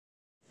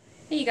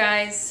Hey you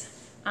guys,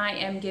 I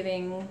am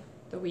giving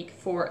the week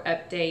 4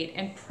 update,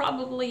 and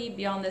probably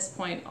beyond this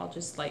point I'll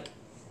just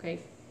okay,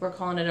 we're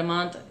calling it a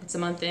month, it's a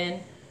month in,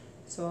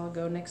 so I'll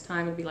go next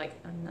time, it'll be like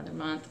another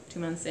month,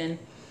 2 months in.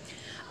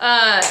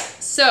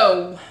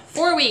 So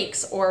 4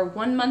 weeks or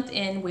 1 month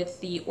in with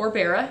the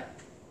Orbera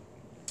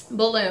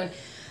balloon.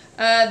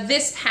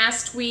 This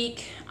past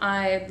week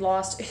I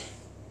lost,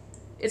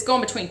 it's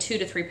going between 2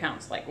 to 3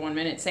 pounds, like 1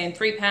 minute saying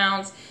 3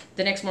 pounds,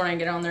 the next morning I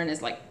get on there and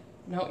it's like,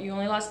 no, you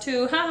only lost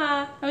 2.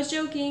 Haha, I was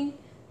joking.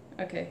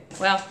 Okay,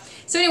 well,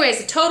 so anyways,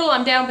 the total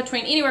I'm down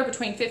anywhere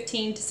between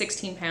 15 to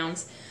 16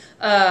 pounds.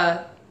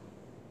 I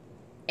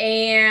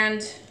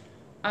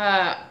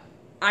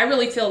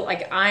really feel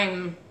like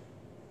I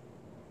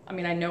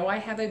know I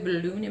have a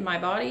balloon in my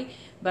body,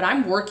 but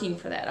I'm working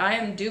for that. I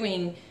am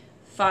doing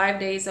 5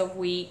 days a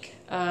week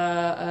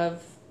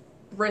of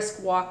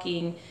brisk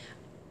walking.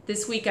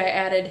 This week I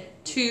added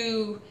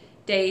 2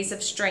 days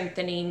of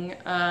strengthening,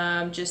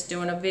 just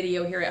doing a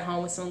video here at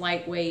home with some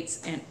light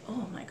weights, and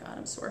oh my god,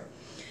 I'm sore.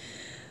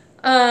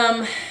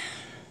 But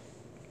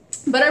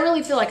I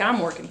really feel like I'm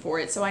working for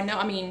it, so I know,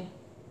 let me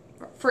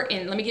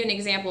give you an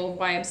example of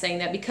why I'm saying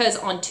that, because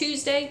on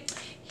Tuesday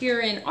here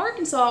in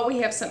Arkansas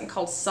we have something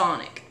called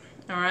Sonic.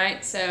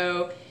 Alright,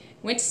 so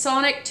went to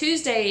Sonic.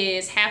 Tuesday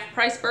is half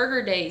price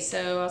burger day,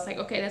 so I was like,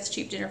 okay, that's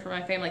cheap dinner for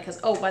my family, because,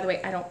 oh, by the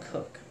way, I don't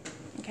cook.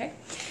 Okay,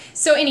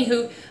 so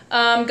anywho,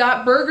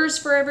 got burgers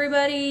for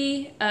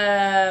everybody.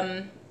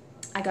 I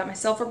got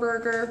myself a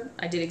burger.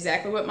 I did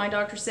exactly what my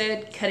doctor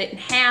said, cut it in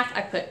half.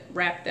 I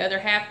wrapped the other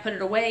half, put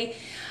it away.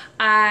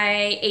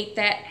 I ate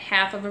that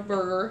half of a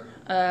burger,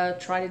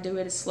 try to do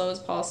it as slow as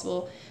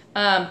possible.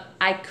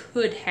 I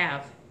could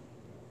have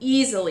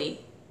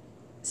easily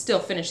still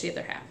finished the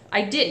other half.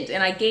 I didn't,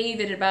 and I gave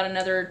it about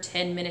another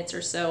 10 minutes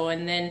or so,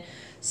 and then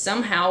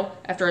somehow,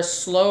 after a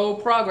slow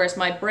progress,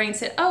 my brain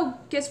said, oh,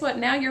 guess what,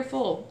 now you're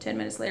full. 10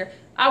 minutes later,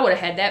 I would have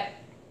had that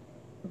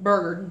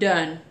burger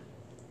done.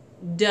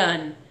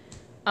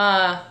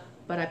 But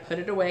I put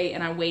it away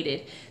and I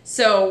waited.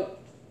 So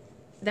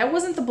that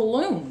wasn't the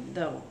balloon,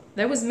 though.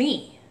 That was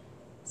me.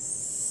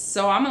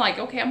 So I'm like,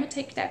 okay, I'm gonna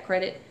take that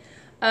credit.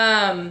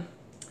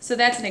 So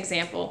that's an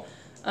example.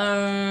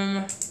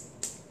 Let's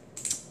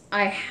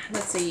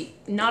see,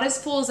 not as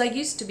full as I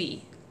used to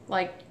be.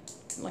 Like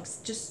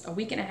just a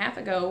week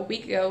ago,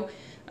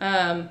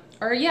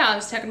 or yeah, I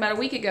was talking about a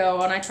week ago,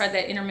 and I tried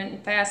that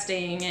intermittent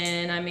fasting,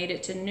 and I made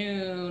it to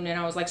noon, and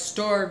I was like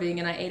starving,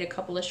 and I ate a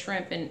couple of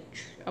shrimp, and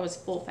I was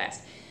full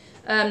fast.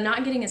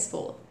 Not getting as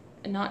full,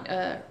 not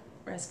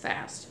as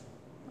fast,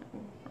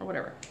 or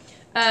whatever.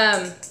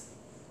 But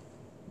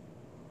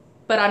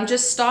I'm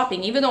just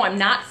stopping, even though I'm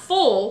not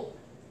full.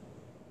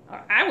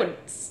 I would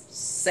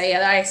say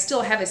that I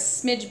still have a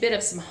smidge bit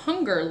of some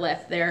hunger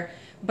left there,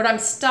 but I'm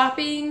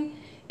stopping.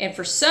 And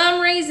for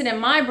some reason in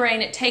my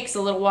brain, it takes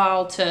a little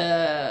while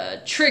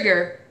to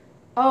trigger,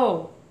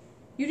 oh,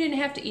 you didn't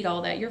have to eat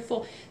all that, you're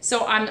full.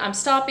 So I'm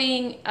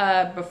stopping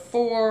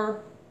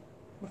before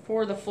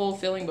the full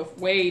filling,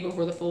 way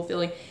before the full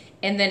filling,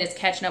 and then it's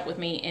catching up with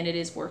me, and it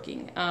is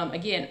working.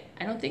 Again,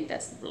 I don't think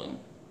that's the balloon.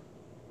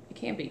 It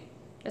can't be.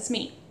 That's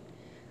me.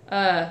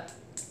 I'm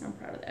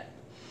proud of that.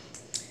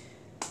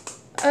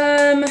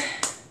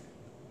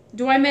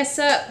 Do I mess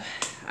up?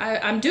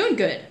 I'm doing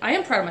good. I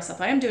am proud of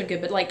myself. I am doing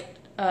good, but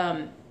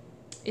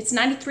it's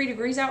 93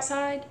 degrees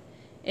outside.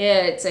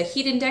 It's a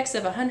heat index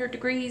of 100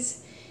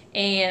 degrees,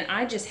 and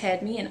I just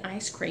had me an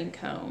ice cream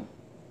cone.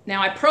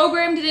 Now, I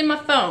programmed it in my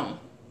phone,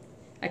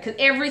 because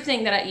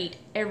everything that I eat,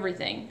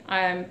 everything,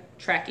 I'm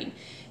tracking.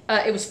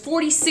 It was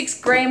 46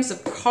 grams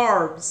of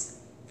carbs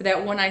for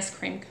that one ice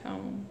cream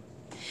cone.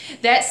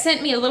 That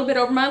sent me a little bit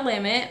over my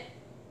limit,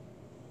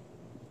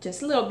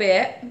 just a little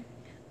bit,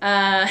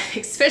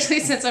 especially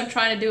since I'm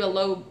trying to do a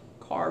low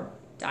carb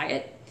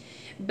diet.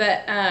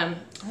 But I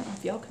don't know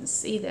if y'all can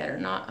see that or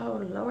not. Oh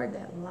Lord,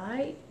 that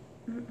light.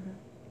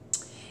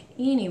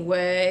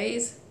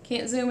 Anyways,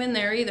 can't zoom in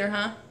there either,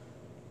 huh?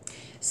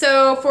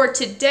 So for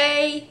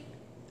today,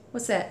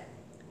 what's that?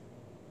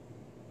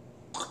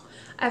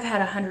 I've had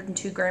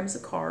 102 grams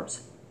of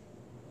carbs.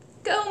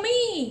 Go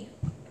me!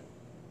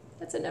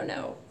 That's a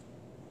no-no.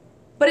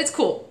 But it's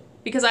cool,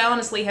 because I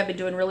honestly have been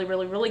doing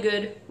really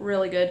good.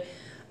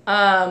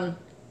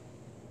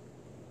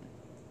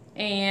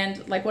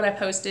 And like what I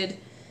posted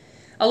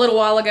a little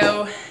while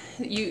ago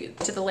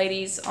to the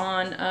ladies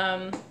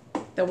on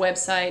the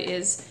website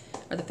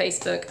or the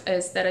Facebook,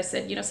 is that I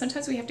said, you know,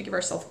 sometimes we have to give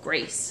ourselves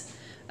grace.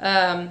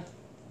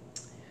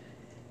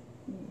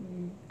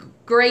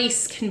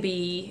 Grace can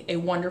be a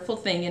wonderful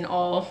thing in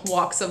all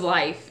walks of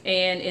life,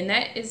 and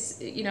that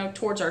is, you know,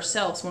 towards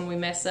ourselves when we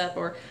mess up.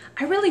 Or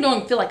I really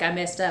don't feel like I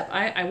messed up.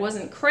 I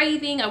wasn't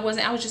craving. I was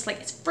just like,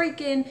 it's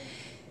freaking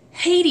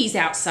Hades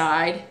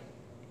outside.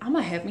 I'm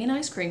gonna have me an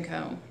ice cream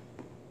cone.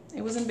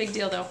 It wasn't a big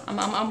deal though.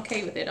 I'm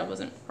okay with it. I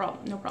wasn't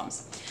no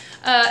problems.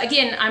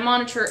 Again, I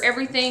monitor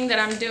everything that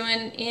I'm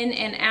doing in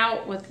and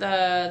out with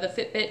the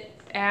Fitbit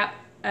app.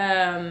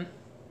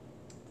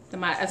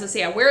 As I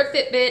say, I wear a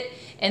Fitbit,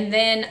 and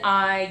then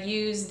I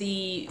use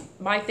the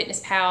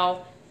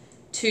MyFitnessPal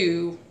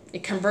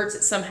it converts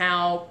it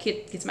somehow,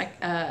 gets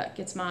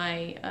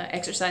my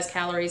exercise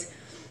calories.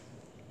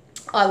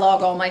 I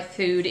log all my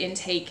food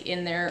intake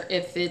in there.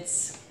 If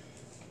it's,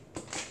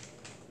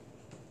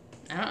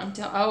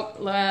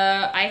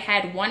 I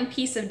had 1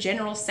 piece of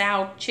General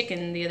Tso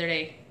chicken the other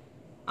day.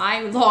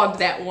 I logged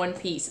that 1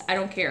 piece. I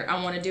don't care.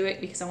 I want to do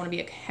it because I want to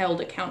be held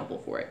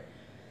accountable for it.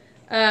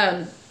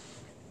 I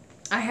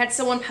had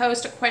someone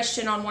post a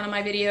question on one of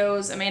my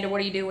videos. Amanda, what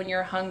do you do when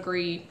you're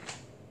hungry?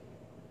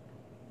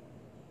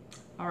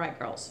 All right,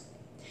 girls.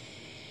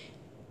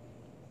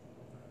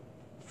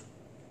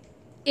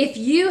 If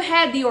you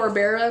had the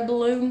Orbera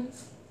balloon,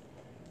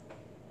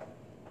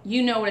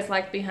 you know what it's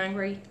like to be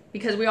hungry,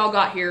 because we all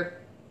got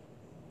here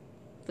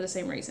for the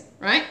same reason,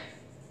 right?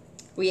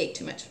 We ate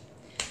too much.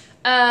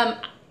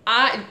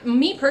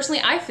 Me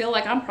personally, I feel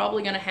like I'm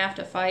probably going to have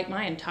to fight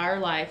my entire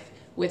life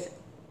with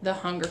the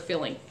hunger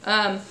feeling.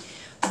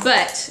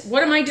 But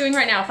what am I doing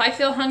right now? If I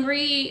feel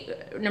hungry,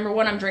 number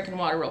one, I'm drinking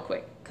water real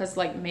quick, because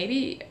like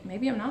maybe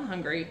I'm not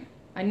hungry.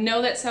 I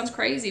know that sounds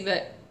crazy,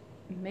 but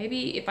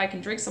maybe if I can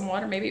drink some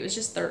water, maybe it was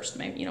just thirst.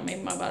 Maybe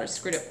maybe my body's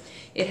screwed up.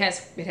 It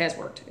has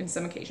worked in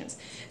some occasions.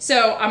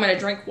 So I'm gonna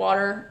drink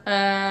water.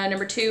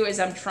 Number two is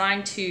I'm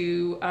trying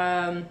to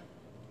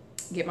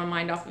get my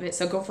mind off of it.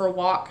 So go for a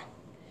walk.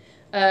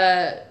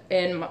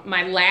 And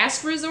my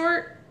last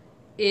resort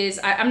is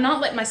I'm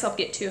not letting myself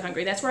get too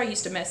hungry. That's where I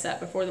used to mess up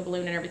before the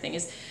balloon and everything,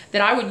 is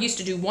that I used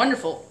to do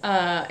wonderful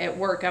at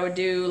work. I would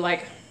do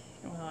like,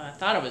 well, I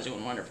thought I was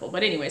doing wonderful,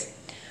 but anyways,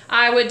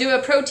 I would do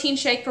a protein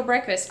shake for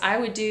breakfast. I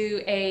would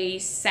do a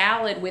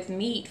salad with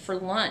meat for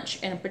lunch.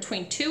 And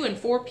between 2 and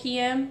 4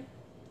 p.m.,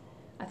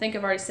 I think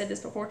I've already said this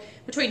before,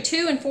 between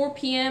 2 and 4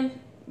 p.m.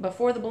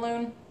 before the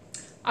balloon,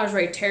 I was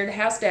ready to tear the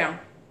house down.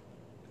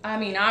 I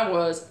mean, I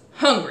was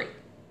hungry.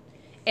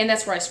 And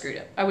that's where I screwed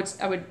up. I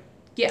would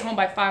get home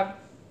by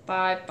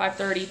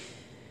 5:30,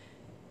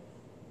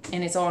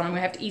 and it's on. I'm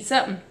gonna have to eat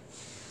something.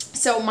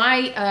 So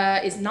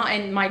my is not,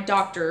 and my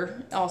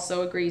doctor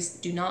also agrees,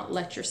 do not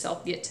let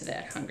yourself get to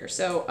that hunger.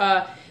 So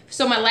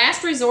so my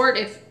last resort,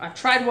 if I've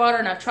tried water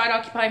and I've tried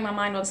occupying my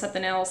mind on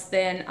something else,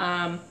 then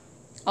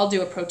I'll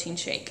do a protein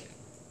shake.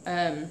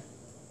 Yeah,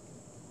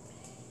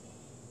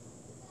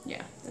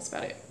 that's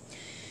about it.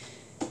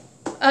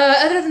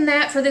 Other than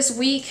that, for this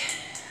week,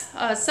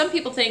 some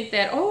people think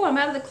that, oh, I'm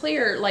out of the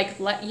clear. Like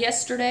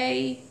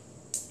yesterday,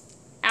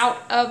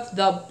 out of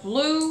the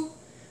blue,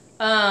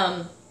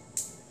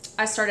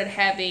 I started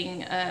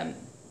having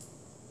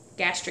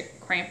gastric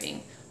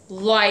cramping.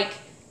 Like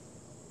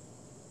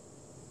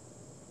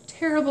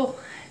terrible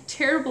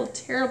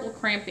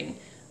cramping.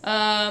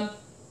 I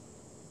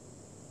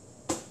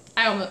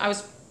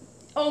was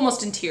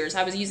almost in tears.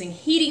 I was using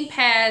heating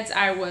pads.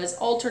 I was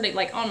alternating,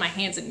 like on my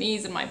hands and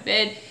knees in my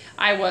bed.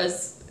 I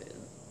was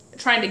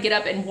trying to get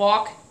up and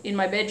walk in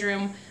my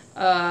bedroom.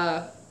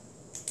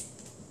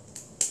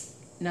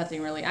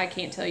 Nothing really. I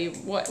can't tell you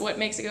what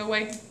makes it go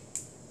away.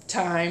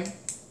 Time.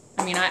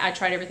 I mean, I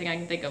tried everything I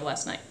can think of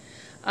last night.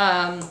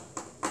 I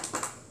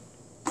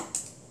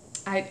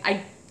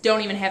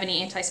don't even have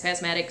any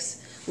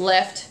antispasmodics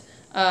left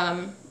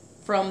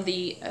from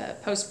the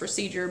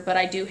post-procedure, but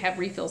I do have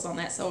refills on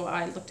that, so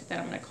I looked at that.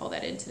 I'm going to call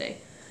that in today.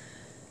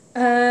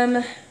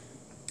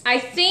 I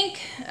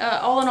think,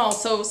 all in all,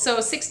 so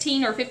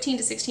 16 or 15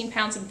 to 16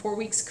 pounds in 4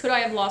 weeks. Could I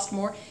have lost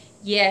more?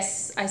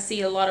 Yes, I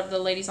see a lot of the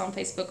ladies on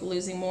Facebook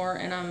losing more,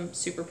 and I'm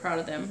super proud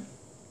of them.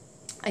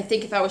 I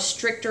think if I was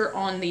stricter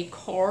on the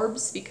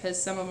carbs,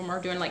 because some of them are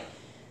doing like,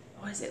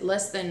 what is it,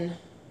 less than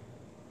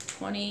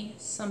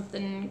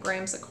 20-something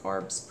grams of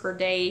carbs per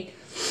day.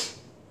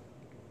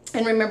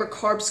 And remember,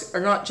 carbs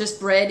are not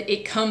just bread.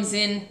 It comes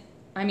in,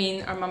 I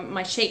mean,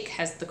 my shake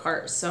has the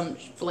carbs, some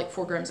like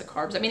 4 grams of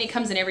carbs. I mean, it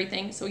comes in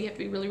everything, so you have to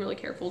be really, really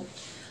careful.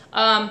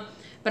 But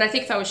I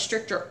think if I was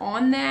stricter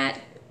on that,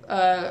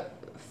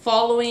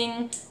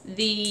 following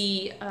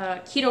the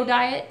keto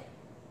diet,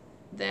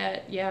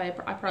 that, yeah,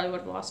 I probably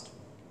would have lost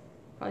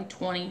probably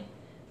 20.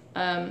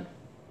 I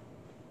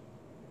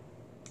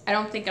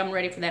don't think I'm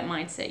ready for that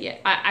mindset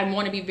yet. I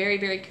want to be very,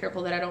 very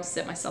careful that I don't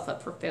set myself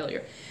up for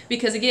failure.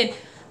 Because again,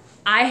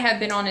 I have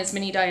been on as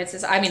many diets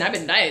as, I've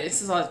been dieting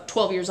since I was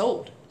 12 years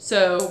old.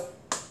 So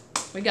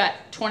we got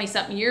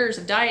 20-something years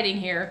of dieting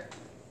here.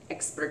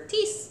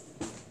 Expertise.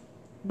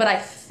 But I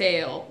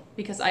fail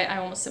because I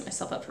almost set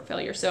myself up for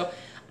failure. So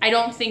I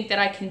don't think that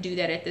I can do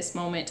that at this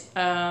moment.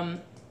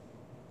 And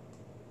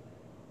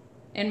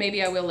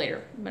maybe I will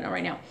later, but not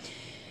right now.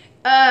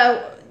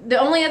 The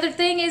only other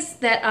thing is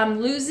that I'm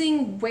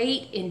losing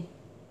weight in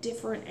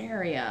different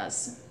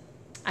areas.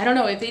 I don't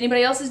know if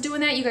anybody else is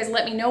doing that. You guys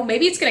let me know.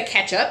 Maybe it's going to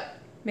catch up.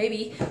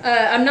 Maybe.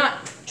 I'm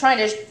not trying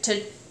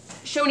to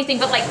show anything,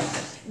 but like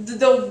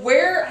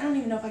where, I don't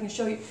even know if I can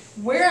show you,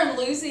 where I'm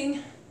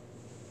losing,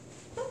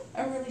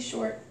 I'm really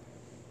short.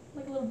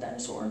 Like little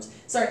dinosaur arms.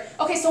 Sorry.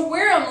 Okay, so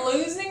where I'm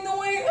losing the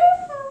weight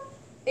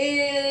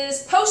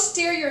is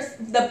posterior,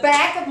 the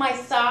back of my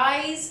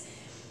thighs.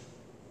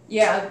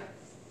 Yeah,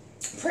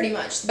 pretty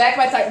much. The back of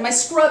my thighs. My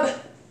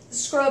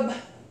scrub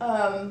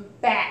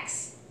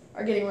backs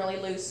are getting really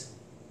loose.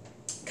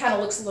 kind of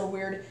looks a little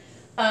weird.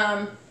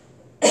 I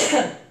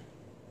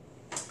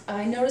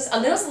noticed a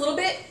little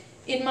bit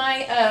in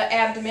my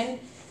abdomen,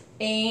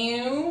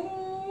 and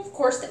of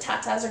course the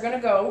tatas are gonna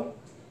go.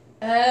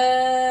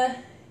 Can't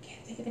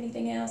think of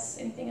anything else.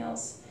 And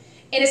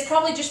it's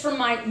probably just from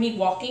me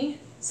walking.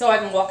 So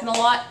I've been walking a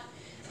lot,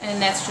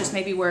 and that's just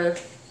maybe where,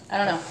 I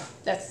don't know.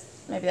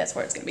 Maybe that's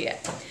where it's gonna be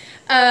at.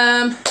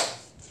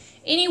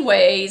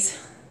 Anyways,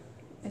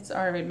 it's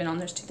already been on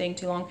this thing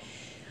too long.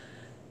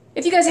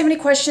 If you guys have any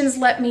questions,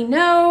 let me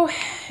know.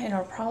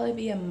 It'll probably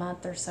be a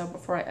month or so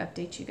before I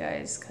update you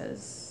guys,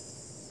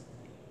 because,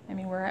 I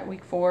mean, we're at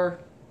week 4.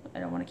 I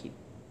don't want to keep,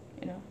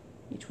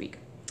 each week,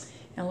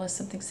 unless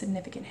something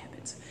significant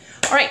happens.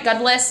 All right, God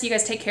bless. You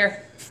guys take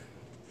care.